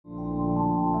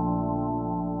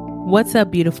What's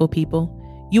up, beautiful people?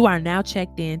 You are now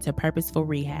checked in to Purposeful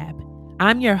Rehab.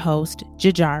 I'm your host,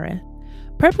 Jajara.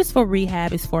 Purposeful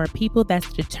Rehab is for people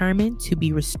that's determined to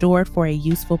be restored for a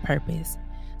useful purpose.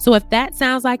 So if that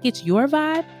sounds like it's your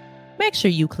vibe, make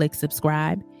sure you click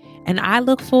subscribe. And I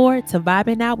look forward to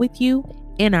vibing out with you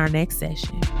in our next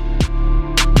session.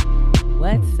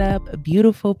 What's up,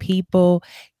 beautiful people,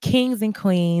 kings and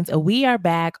queens? We are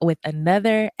back with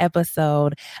another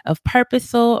episode of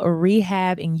Purposeful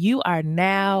Rehab, and you are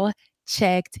now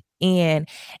checked in.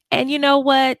 And you know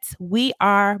what? We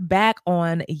are back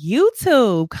on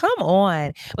YouTube. Come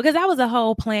on. Because that was a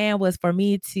whole plan, was for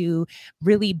me to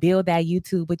really build that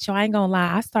YouTube. But y'all ain't gonna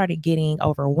lie, I started getting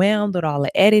overwhelmed with all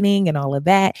the editing and all of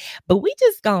that. But we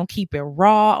just gonna keep it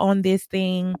raw on this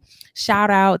thing.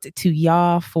 Shout out to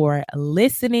y'all for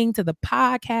listening to the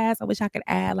podcast. I wish I could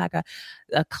add like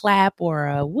a clap or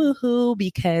a woohoo,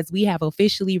 because we have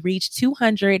officially reached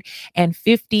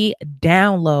 250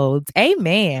 downloads.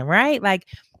 Amen, right? Like,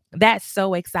 that's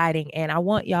so exciting. And I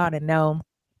want y'all to know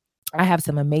I have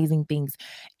some amazing things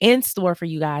in store for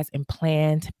you guys and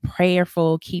planned,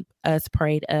 prayerful. Keep us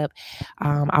prayed up.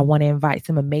 I want to invite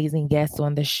some amazing guests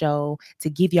on the show to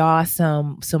give y'all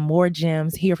some more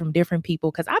gems, hear from different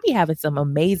people, because I'll be having some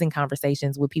amazing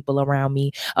conversations with people around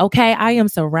me. Okay, I am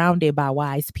surrounded by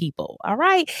wise people. All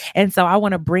right. And so I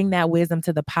want to bring that wisdom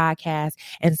to the podcast.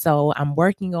 And so I'm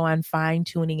working on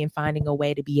fine-tuning and finding a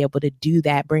way to be able to do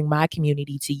that, bring my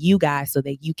community to you guys so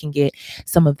that you can get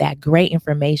some of that great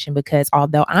information. Because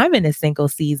although I'm in a single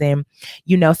season,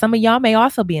 you know, some of y'all may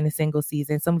also be in a single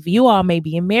season. Some of you all may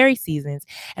be in married seasons.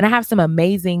 And I have some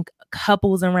amazing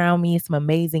couples around me, some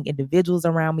amazing individuals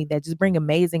around me that just bring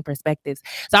amazing perspectives.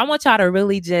 So I want y'all to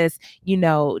really just, you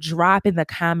know, drop in the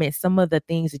comments some of the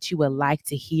things that you would like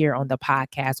to hear on the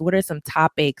podcast. What are some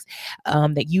topics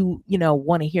that you know,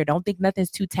 want to hear? Don't think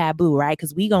nothing's too taboo, right?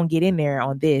 Because we're going to get in there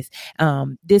on this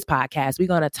podcast. We're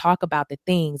going to talk about the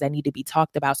things that need to be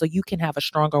talked about so you can have a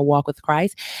stronger walk with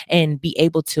Christ and be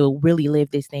able to really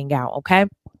live this thing out, okay?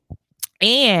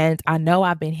 And I know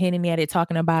I've been hinting at it,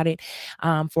 talking about it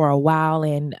for a while,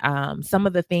 and some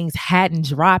of the things hadn't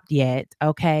dropped yet.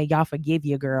 Okay, y'all forgive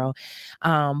your girl.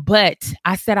 But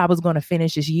I said I was going to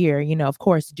finish this year, you know, of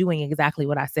course, doing exactly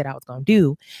what I said I was going to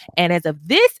do. And as of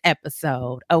this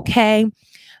episode, okay,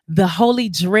 the Holy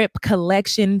Drip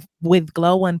collection with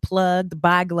Glow Unplugged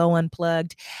by Glow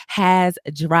Unplugged has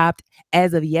dropped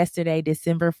as of yesterday,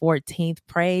 December 14th.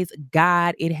 Praise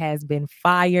God. It has been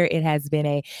fire. It has been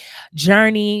a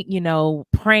journey, you know,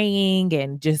 praying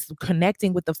and just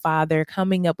connecting with the Father,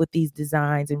 coming up with these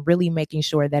designs and really making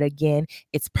sure that, again,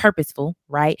 it's purposeful,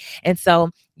 right? And so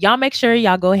y'all make sure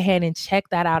y'all go ahead and check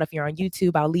that out. If you're on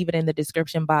YouTube, I'll leave it in the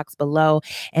description box below.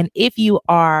 And if you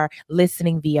are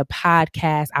listening via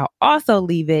podcast, I'll also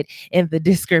leave it in the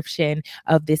description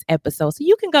of this episode. So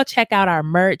you can go check out our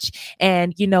merch.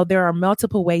 And, you know, there are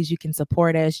multiple ways you can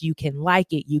support us. You can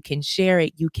like it, you can share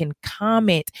it, you can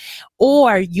comment,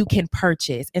 or you can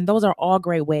purchase. And those are all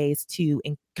great ways to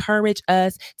encourage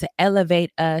us, to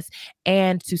elevate us,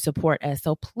 and to support us.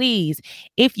 So please,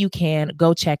 if you can,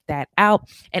 go check that out.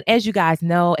 And as you guys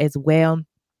know as well,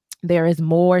 there is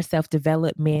more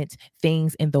self-development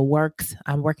things in the works.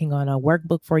 I'm working on a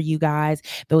workbook for you guys.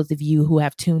 Those of you who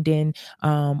have tuned in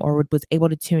or was able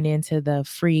to tune into the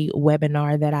free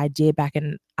webinar that I did back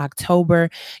in October,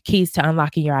 Keys to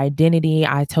Unlocking Your Identity.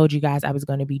 I told you guys I was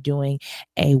going to be doing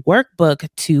a workbook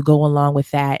to go along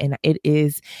with that. And it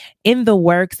is in the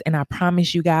works. And I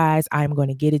promise you guys, I'm going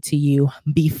to get it to you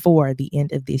before the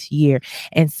end of this year.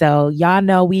 And so y'all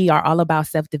know we are all about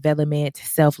self-development,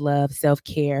 self-love,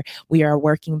 self-care. We are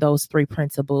working those three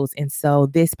principles. And so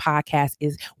this podcast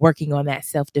is working on that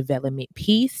self-development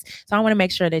piece. So I want to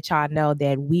make sure that y'all know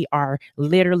that we are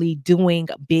literally doing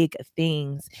big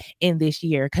things in this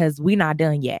year, because we're not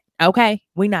done yet. Okay,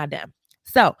 we're not done.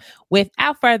 So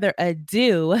without further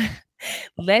ado,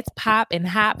 let's pop and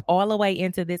hop all the way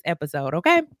into this episode.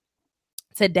 Okay.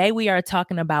 Today we are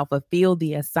talking about fulfill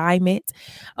the assignment.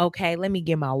 Okay, let me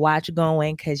get my watch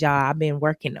going, because y'all, I've been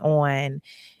working on,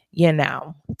 you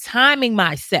know, timing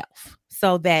myself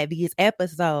so that these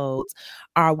episodes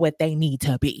are what they need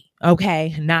to be.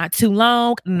 Okay, not too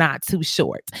long, not too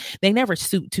short. They never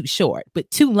suit too short, but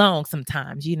too long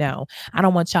sometimes, you know. I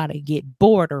don't want y'all to get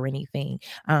bored or anything,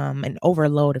 an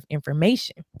overload of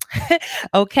information.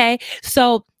 Okay,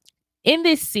 so in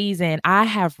this season, I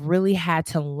have really had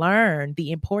to learn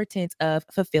the importance of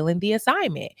fulfilling the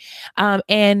assignment.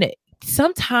 And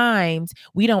sometimes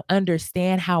we don't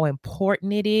understand how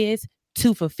important it is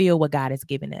to fulfill what God has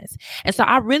given us. And so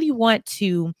I really want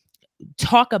to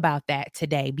talk about that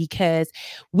today, because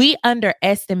we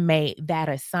underestimate that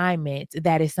assignment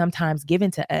that is sometimes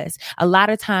given to us. A lot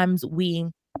of times we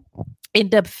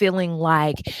end up feeling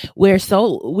like we're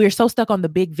so stuck on the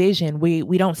big vision,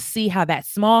 we don't see how that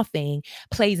small thing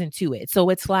plays into it. So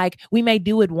it's like we may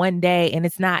do it one day and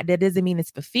it's not, that doesn't mean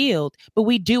it's fulfilled, but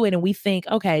we do it and we think,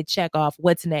 okay, check off,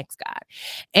 what's next, God?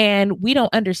 And we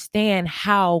don't understand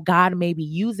how God may be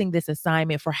using this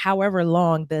assignment for however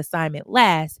long the assignment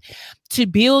lasts to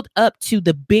build up to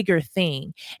the bigger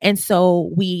thing. And so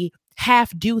we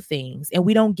half do things and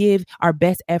we don't give our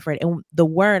best effort. And the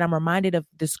word, I'm reminded of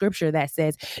the scripture that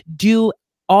says, do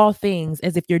all things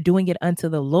as if you're doing it unto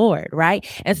the Lord, right?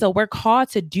 And so we're called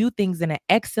to do things in an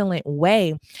excellent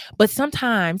way. But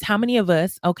sometimes, how many of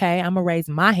us, okay, I'm gonna raise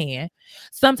my hand,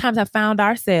 sometimes I found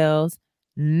ourselves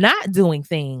not doing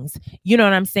things, you know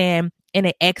what I'm saying, in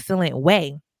an excellent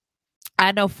way.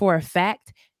 I know for a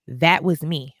fact that was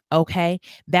me. Okay.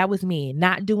 That was me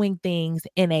not doing things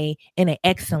in an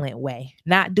excellent way,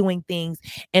 not doing things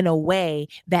in a way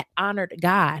that honored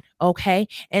God. Okay.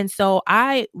 And so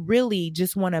I really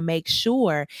just want to make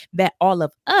sure that all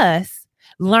of us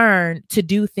learn to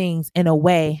do things in a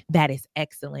way that is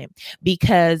excellent,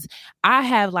 because I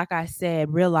have, like I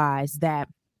said, realized that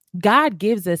God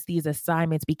gives us these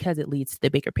assignments because it leads to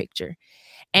the bigger picture.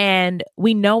 And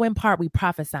we know in part, we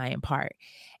prophesy in part.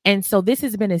 And so this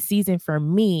has been a season for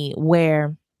me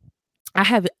where I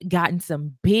have gotten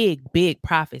some big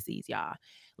prophecies, y'all,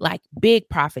 like big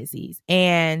prophecies.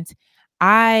 And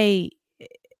I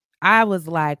was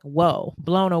like, whoa,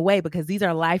 blown away, because these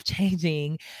are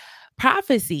life-changing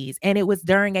prophecies. And it was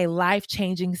during a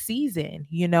life-changing season.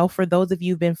 You know, for those of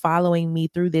you who've been following me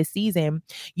through this season,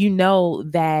 you know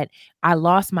that I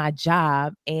lost my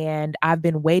job and I've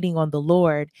been waiting on the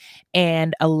Lord.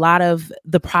 And a lot of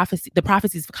the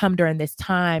prophecies come during this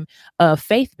time of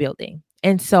faith building.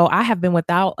 And so I have been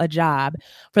without a job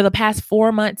for the past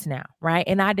 4 months now, right?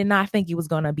 And I did not think it was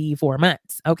going to be 4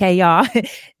 months. Okay, y'all.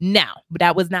 No, but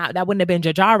that wouldn't have been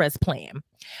Jajara's plan.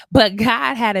 But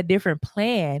God had a different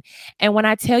plan. And when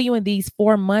I tell you, in these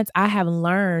 4 months, I have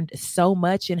learned so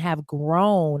much and have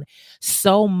grown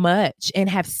so much and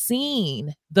have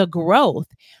seen the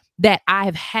growth that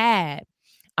I've had.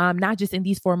 Not just in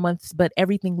these 4 months, but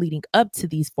everything leading up to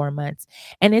these 4 months.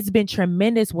 And it's been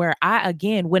tremendous, where I,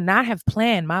 again, would not have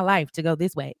planned my life to go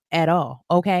this way at all.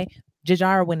 Okay.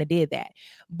 Jajara wouldn't have did that,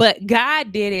 but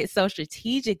God did it so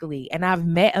strategically. And I've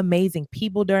met amazing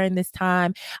people during this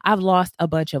time. I've lost a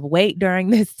bunch of weight during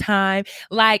this time.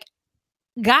 Like,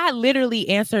 God literally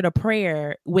answered a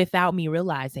prayer without me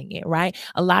realizing it, right?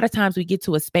 A lot of times we get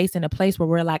to a space and a place where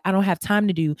we're like, I don't have time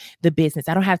to do the business.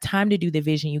 I don't have time to do the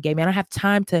vision you gave me. I don't have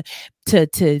time to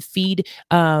feed,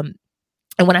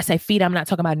 and when I say feed, I'm not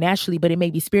talking about naturally, but it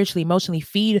may be spiritually, emotionally,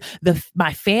 feed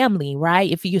my family,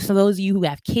 right? So those of you who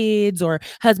have kids or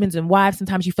husbands and wives,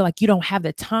 sometimes you feel like you don't have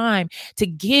the time to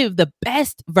give the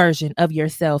best version of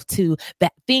yourself to the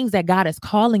things that God is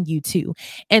calling you to.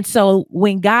 And so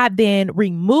when God then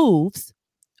removes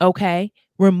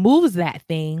that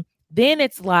thing, then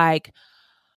it's like,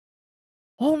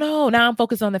 oh no, now I'm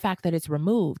focused on the fact that it's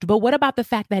removed. But what about the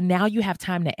fact that now you have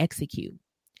time to execute?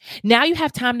 Now you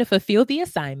have time to fulfill the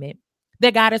assignment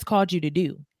that God has called you to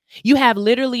do. You have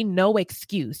literally no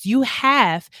excuse. You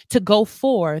have to go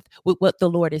forth with what the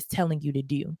Lord is telling you to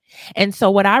do. And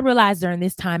so what I realized during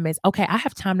this time is, okay, I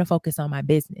have time to focus on my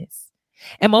business.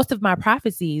 And most of my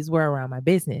prophecies were around my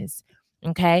business.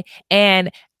 Okay.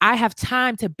 And I have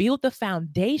time to build the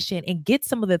foundation and get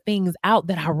some of the things out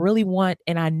that I really want.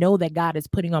 And I know that God is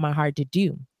putting on my heart to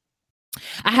do.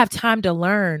 I have time to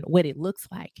learn what it looks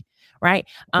like, right?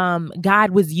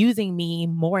 God was using me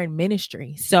more in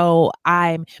ministry. So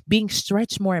I'm being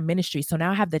stretched more in ministry. So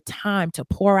now I have the time to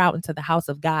pour out into the house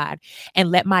of God and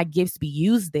let my gifts be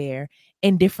used there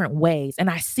in different ways. And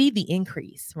I see the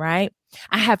increase, right?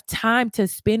 I have time to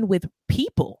spend with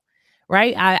people,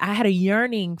 right? I had a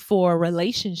yearning for a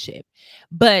relationship,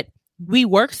 but we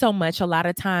work so much, a lot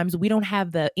of times we don't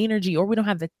have the energy or we don't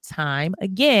have the time,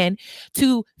 again,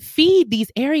 to feed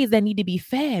these areas that need to be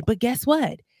fed. But guess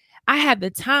what? I have the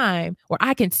time where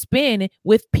I can spend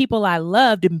with people I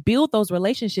loved and build those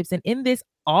relationships. And in this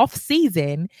off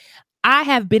season, I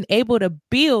have been able to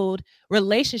build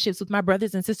relationships with my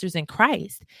brothers and sisters in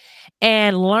Christ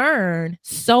and learn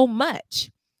so much.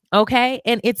 Okay.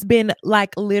 And it's been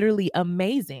like literally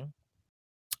amazing.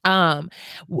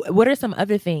 What are some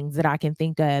other things that I can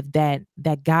think of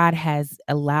that God has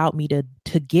allowed me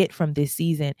to get from this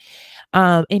season?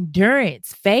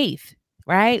 Endurance, faith,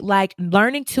 right? Like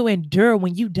learning to endure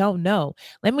when you don't know.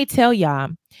 Let me tell y'all,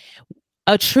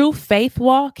 A true faith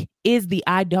walk is the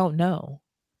I don't know.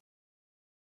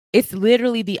 It's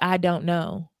literally the I don't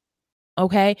know.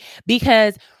 Okay?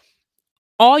 Because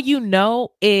all you know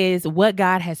is what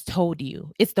God has told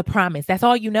you. It's the promise. That's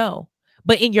all you know.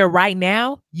 But in your right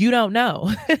now, you don't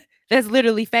know. That's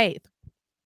literally faith.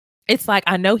 It's like,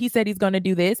 I know he said he's going to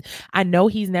do this. I know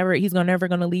he's never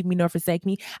going to leave me nor forsake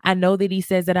me. I know that he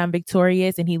says that I'm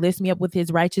victorious and he lifts me up with his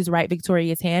righteous, right,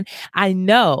 victorious hand. I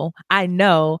know.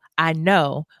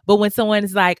 But when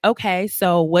someone's like, okay,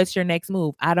 so what's your next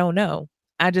move? I don't know.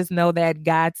 I just know that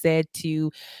God said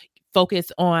to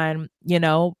focus on,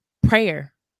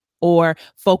 prayer, or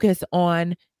focus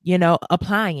on,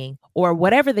 applying, or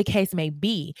whatever the case may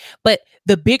be. But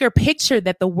the bigger picture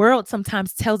that the world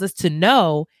sometimes tells us to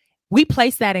know, we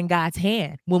place that in God's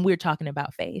hand when we're talking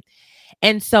about faith.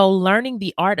 And so learning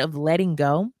the art of letting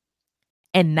go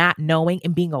and not knowing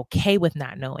and being okay with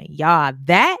not knowing, y'all,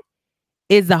 that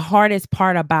is the hardest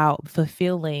part about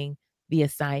fulfilling the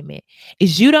assignment,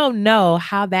 is you don't know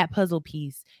how that puzzle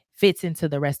piece fits into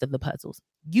the rest of the puzzles.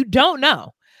 You don't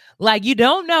know. Like, you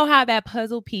don't know how that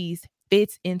puzzle piece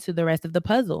fits into the rest of the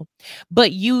puzzle,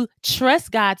 but you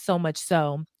trust God so much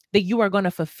so that you are going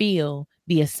to fulfill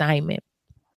the assignment.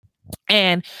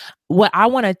 And what I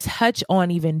want to touch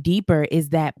on even deeper is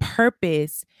that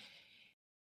purpose.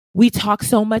 We talk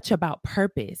so much about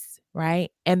purpose,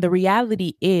 right? And the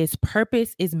reality is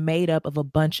purpose is made up of a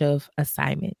bunch of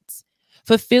assignments.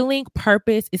 Fulfilling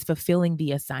purpose is fulfilling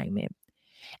the assignment.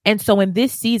 And so in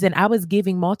this season, I was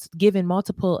given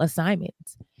multiple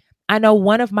assignments. I know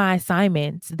one of my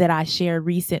assignments that I shared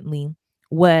recently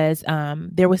was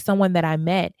there was someone that I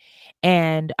met,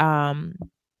 and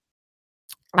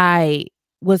I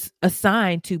was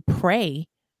assigned to pray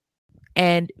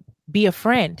and be a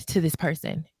friend to this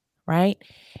person, right?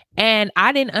 And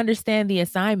I didn't understand the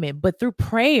assignment, but through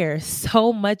prayer,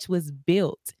 so much was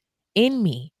built in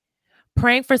me.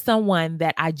 Praying for someone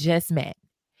that I just met,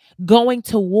 going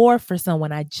to war for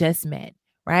someone I just met,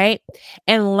 right?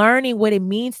 And learning what it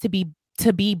means to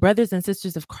be brothers and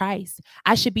sisters of Christ.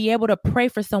 I should be able to pray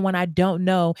for someone I don't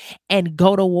know and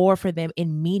go to war for them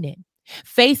and mean it.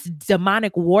 Face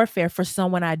demonic warfare for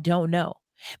someone I don't know.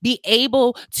 Be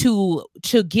able to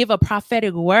give a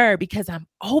prophetic word because I'm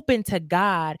open to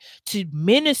God to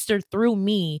minister through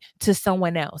me to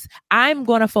someone else. I'm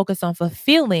going to focus on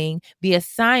fulfilling the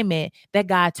assignment that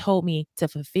God told me to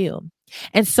fulfill.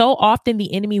 And so often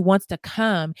the enemy wants to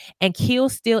come and kill,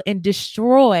 steal, and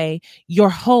destroy your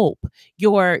hope,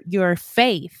 your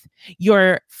faith,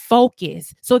 your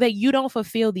focus, so that you don't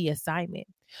fulfill the assignment,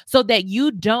 so that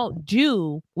you don't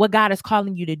do what God is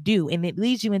calling you to do. And it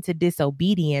leads you into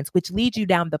disobedience, which leads you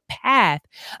down the path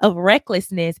of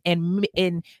recklessness and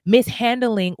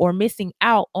mishandling or missing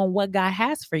out on what God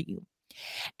has for you.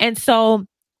 And so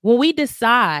when we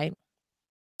decide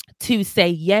to say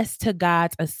yes to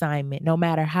God's assignment, no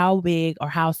matter how big or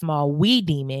how small we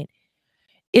deem it,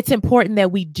 it's important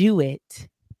that we do it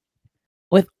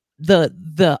with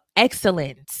the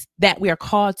excellence that we are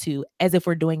called to, as if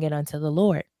we're doing it unto the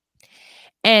Lord.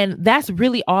 And that's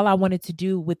really all I wanted to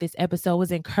do with this episode,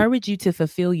 was encourage you to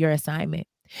fulfill your assignment.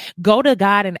 Go to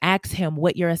God and ask him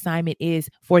what your assignment is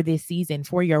for this season,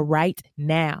 for your right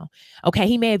now. Okay.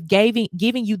 He may have given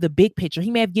you the big picture.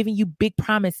 He may have given you big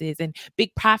promises and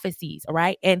big prophecies. All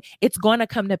right. And it's going to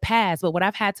come to pass. But what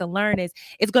I've had to learn is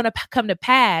it's going to come to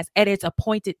pass at its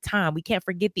appointed time. We can't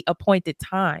forget the appointed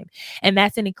time. And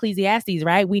that's in Ecclesiastes,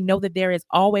 right? We know that there is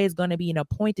always going to be an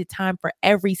appointed time for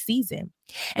every season.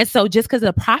 And so just because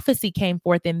a prophecy came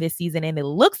forth in this season and it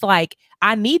looks like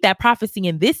I need that prophecy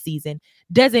in this season,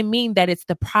 doesn't mean that it's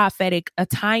the prophetic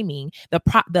timing, the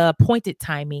appointed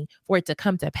timing for it to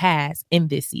come to pass in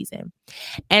this season.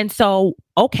 And so,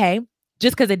 okay,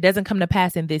 just because it doesn't come to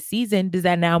pass in this season, does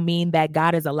that now mean that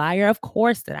God is a liar? Of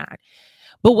course not.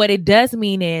 But what it does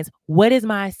mean is, what is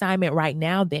my assignment right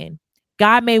now then?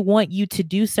 God may want you to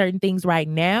do certain things right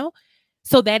now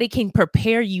so that it can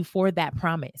prepare you for that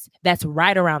promise that's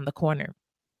right around the corner.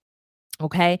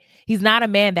 Okay. He's not a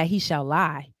man that he shall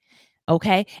lie.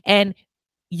 Okay. And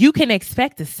you can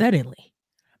expect it suddenly.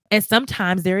 And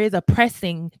sometimes there is a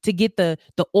pressing to get the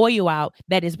oil out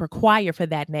that is required for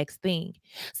that next thing.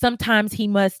 Sometimes he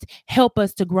must help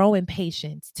us to grow in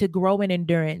patience, to grow in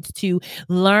endurance, to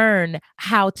learn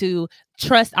how to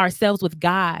trust ourselves with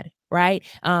God. Right.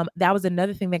 That was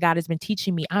another thing that God has been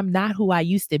teaching me. I'm not who I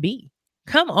used to be.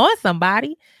 Come on,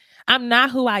 somebody. I'm not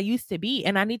who I used to be.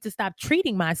 And I need to stop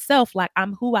treating myself like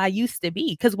I'm who I used to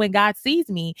be. Because when God sees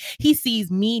me, he sees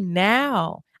me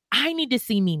now. I need to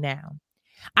see me now.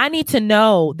 I need to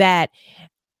know that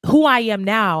who I am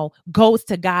now goes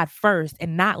to God first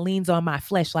and not leans on my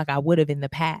flesh like I would have in the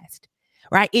past.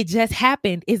 Right? It just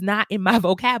happened is not in my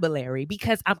vocabulary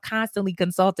because I'm constantly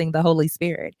consulting the Holy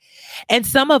Spirit. And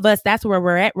some of us, that's where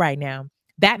we're at right now.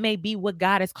 That may be what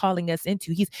God is calling us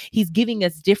into. He's giving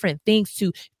us different things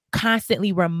to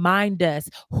constantly remind us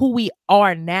who we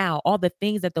are now, all the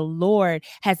things that the Lord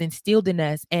has instilled in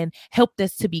us and helped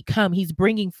us to become. He's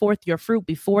bringing forth your fruit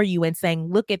before you and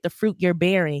saying, look at the fruit you're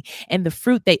bearing and the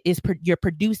fruit that you're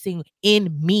producing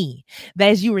in me. That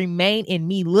as you remain in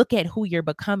me, look at who you're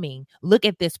becoming. Look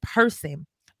at this person.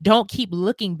 Don't keep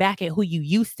looking back at who you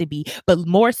used to be, but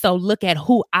more so look at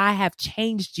who I have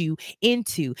changed you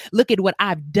into. Look at what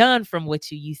I've done from what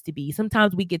you used to be.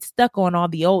 Sometimes we get stuck on all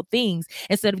the old things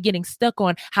instead of getting stuck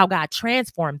on how God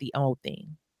transformed the old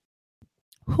thing.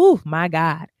 Whew, my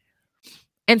God.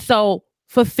 And so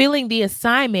fulfilling the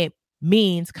assignment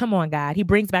means, come on, God. He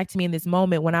brings back to me in this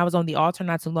moment when I was on the altar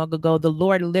not too long ago, the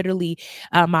Lord literally,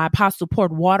 my apostle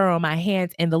poured water on my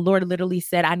hands and the Lord literally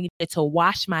said I needed to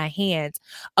wash my hands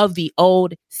of the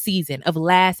old season, of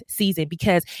last season,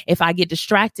 because if I get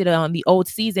distracted on the old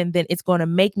season, then it's going to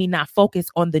make me not focus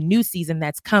on the new season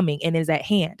that's coming and is at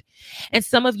hand. And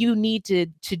some of you need to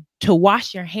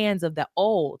wash your hands of the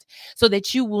old so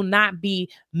that you will not be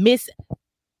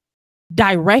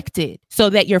directed, so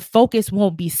that your focus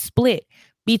won't be split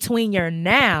between your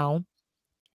now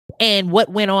and what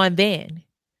went on then,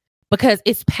 because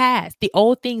it's past. The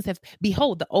old things have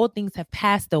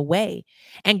passed away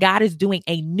and God is doing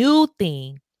a new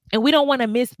thing. And we don't want to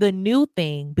miss the new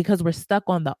thing because we're stuck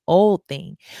on the old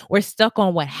thing. We're stuck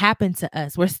on what happened to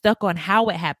us. We're stuck on how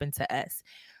it happened to us.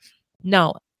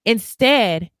 No,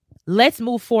 instead, let's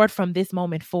move forward from this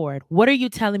moment forward. What are you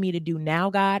telling me to do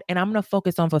now, God? And I'm going to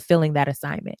focus on fulfilling that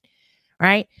assignment.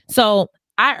 Right? So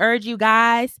I urge you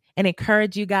guys and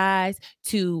encourage you guys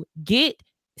to get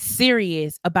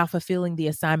serious about fulfilling the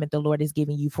assignment the Lord is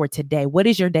giving you for today. What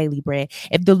is your daily bread?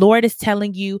 If the Lord is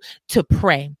telling you to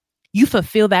pray, you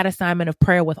fulfill that assignment of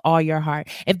prayer with all your heart.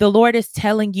 If the Lord is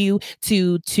telling you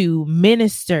to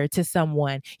minister to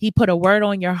someone, he put a word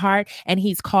on your heart and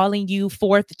he's calling you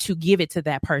forth to give it to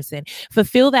that person.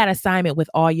 Fulfill that assignment with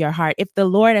all your heart. If the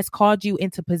Lord has called you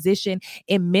into position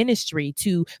in ministry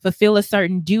to fulfill a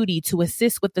certain duty, to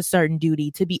assist with a certain duty,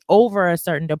 to be over a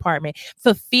certain department,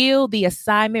 fulfill the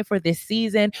assignment for this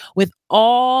season with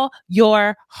all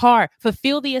your heart.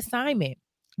 Fulfill the assignment.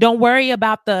 Don't worry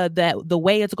about the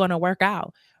way it's going to work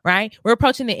out, right? We're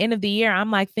approaching the end of the year.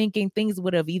 I'm like thinking things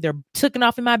would have either taken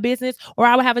off in my business or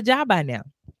I would have a job by now.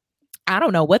 I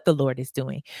don't know what the Lord is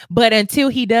doing, but until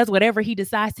he does whatever he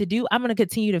decides to do, I'm going to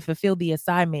continue to fulfill the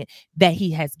assignment that he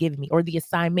has given me, or the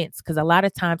assignments, because a lot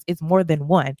of times it's more than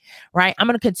one, right? I'm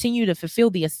going to continue to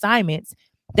fulfill the assignments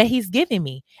that he's given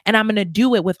me, and I'm going to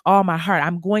do it with all my heart.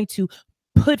 I'm going to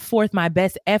put forth my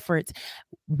best efforts,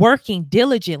 working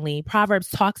diligently. Proverbs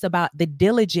talks about the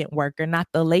diligent worker, not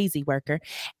the lazy worker,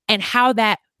 and how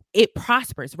that it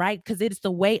prospers, right? Because it's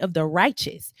the way of the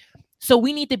righteous. So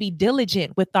we need to be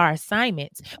diligent with our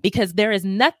assignments, because there is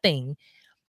nothing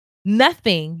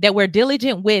that we're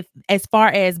diligent with as far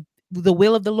as the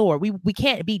will of the Lord. We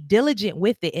can't be diligent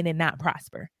with it and it not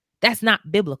prosper. That's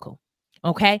not biblical.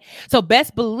 Okay. So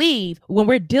best believe when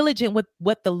we're diligent with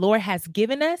what the Lord has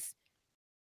given us,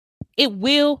 it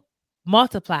will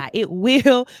multiply. It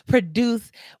will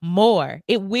produce more.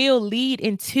 It will lead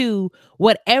into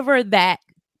whatever that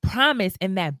promise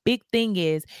and that big thing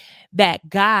is that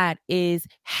God is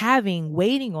having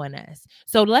waiting on us.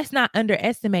 So let's not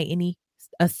underestimate any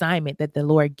assignment that the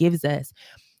Lord gives us,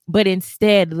 but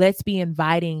instead let's be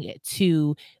inviting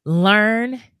to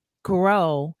learn,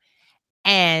 grow,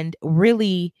 and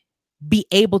really be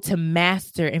able to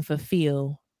master and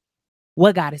fulfill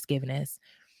what God has given us.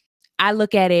 I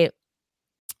look at it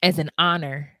as an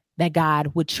honor that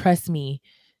God would trust me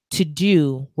to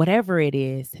do whatever it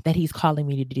is that he's calling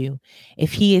me to do.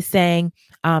 If he is saying,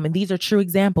 and these are true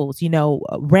examples,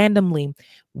 randomly,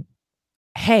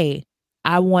 hey,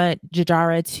 I want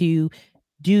Jadara to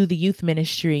do the youth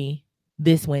ministry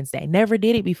this Wednesday. Never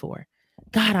did it before.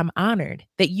 God, I'm honored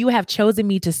that you have chosen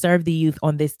me to serve the youth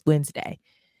on this Wednesday,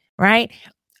 right?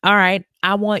 All right.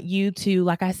 I want you to,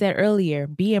 like I said earlier,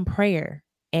 be in prayer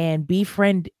and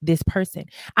befriend this person.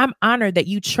 I'm honored that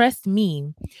you trust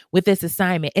me with this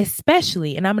assignment,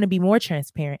 especially, and I'm going to be more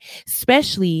transparent,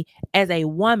 especially as a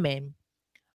woman,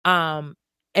 and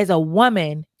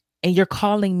you're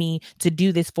calling me to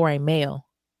do this for a male,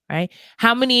 right?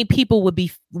 How many people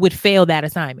would fail that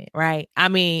assignment, right? I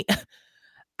mean,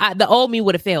 the old me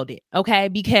would have failed it. Okay.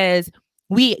 Because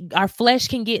Our flesh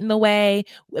can get in the way.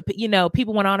 You know,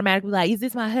 people want to automatically like, is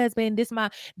this my husband? This my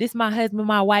husband,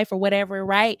 my wife, or whatever,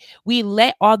 right? We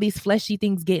let all these fleshy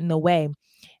things get in the way.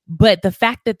 But the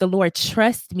fact that the Lord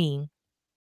trusts me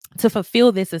to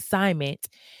fulfill this assignment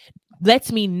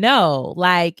lets me know,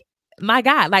 like, my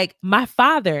God, like my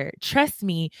Father trusts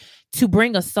me to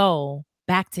bring a soul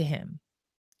back to him.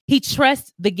 He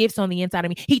trusts the gifts on the inside of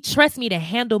me. He trusts me to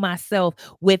handle myself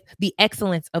with the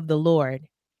excellence of the Lord.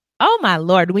 Oh, my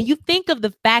Lord, when you think of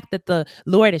the fact that the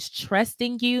Lord is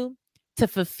trusting you to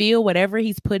fulfill whatever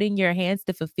he's put in your hands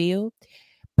to fulfill,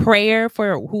 prayer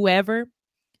for whoever,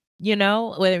 you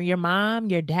know, whether your mom,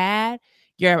 your dad,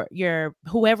 your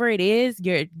whoever it is,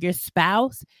 your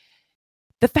spouse,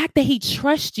 the fact that he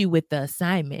trusts you with the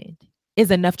assignment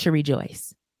is enough to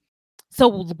rejoice.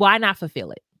 So why not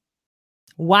fulfill it?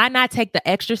 Why not take the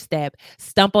extra step,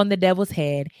 stump on the devil's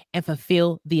head, and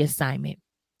fulfill the assignment?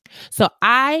 So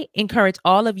I encourage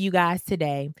all of you guys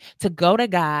today to go to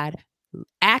God,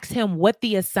 ask him what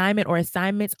the assignment or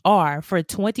assignments are for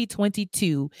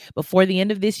 2022 before the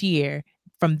end of this year,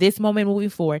 from this moment moving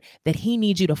forward, that he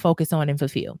needs you to focus on and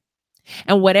fulfill.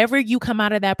 And whatever you come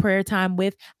out of that prayer time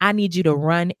with, I need you to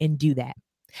run and do that.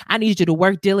 I need you to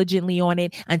work diligently on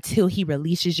it until he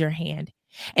releases your hand.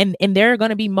 And there are going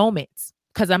to be moments,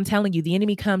 because I'm telling you, the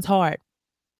enemy comes hard.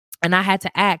 And I had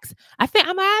to ask. I think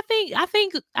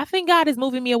God is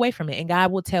moving me away from it. And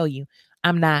God will tell you,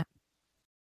 I'm not.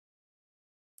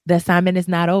 The assignment is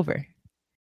not over.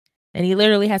 And he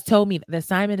literally has told me the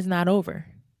assignment is not over.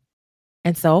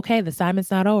 And so, okay, the assignment's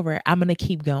not over. I'm going to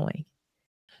keep going.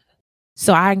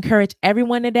 So I encourage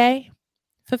everyone today,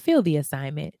 fulfill the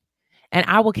assignment. And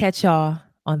I will catch y'all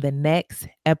on the next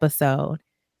episode.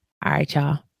 All right,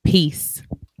 y'all. Peace.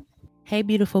 Hey,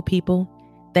 beautiful people.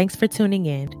 Thanks for tuning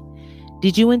in.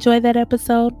 Did you enjoy that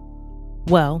episode?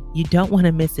 Well, you don't want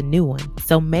to miss a new one,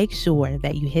 so make sure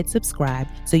that you hit subscribe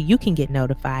so you can get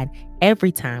notified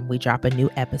every time we drop a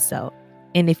new episode.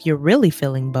 And if you're really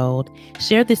feeling bold,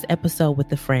 share this episode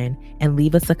with a friend and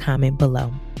leave us a comment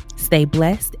below. Stay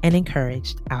blessed and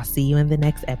encouraged. I'll see you in the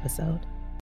next episode.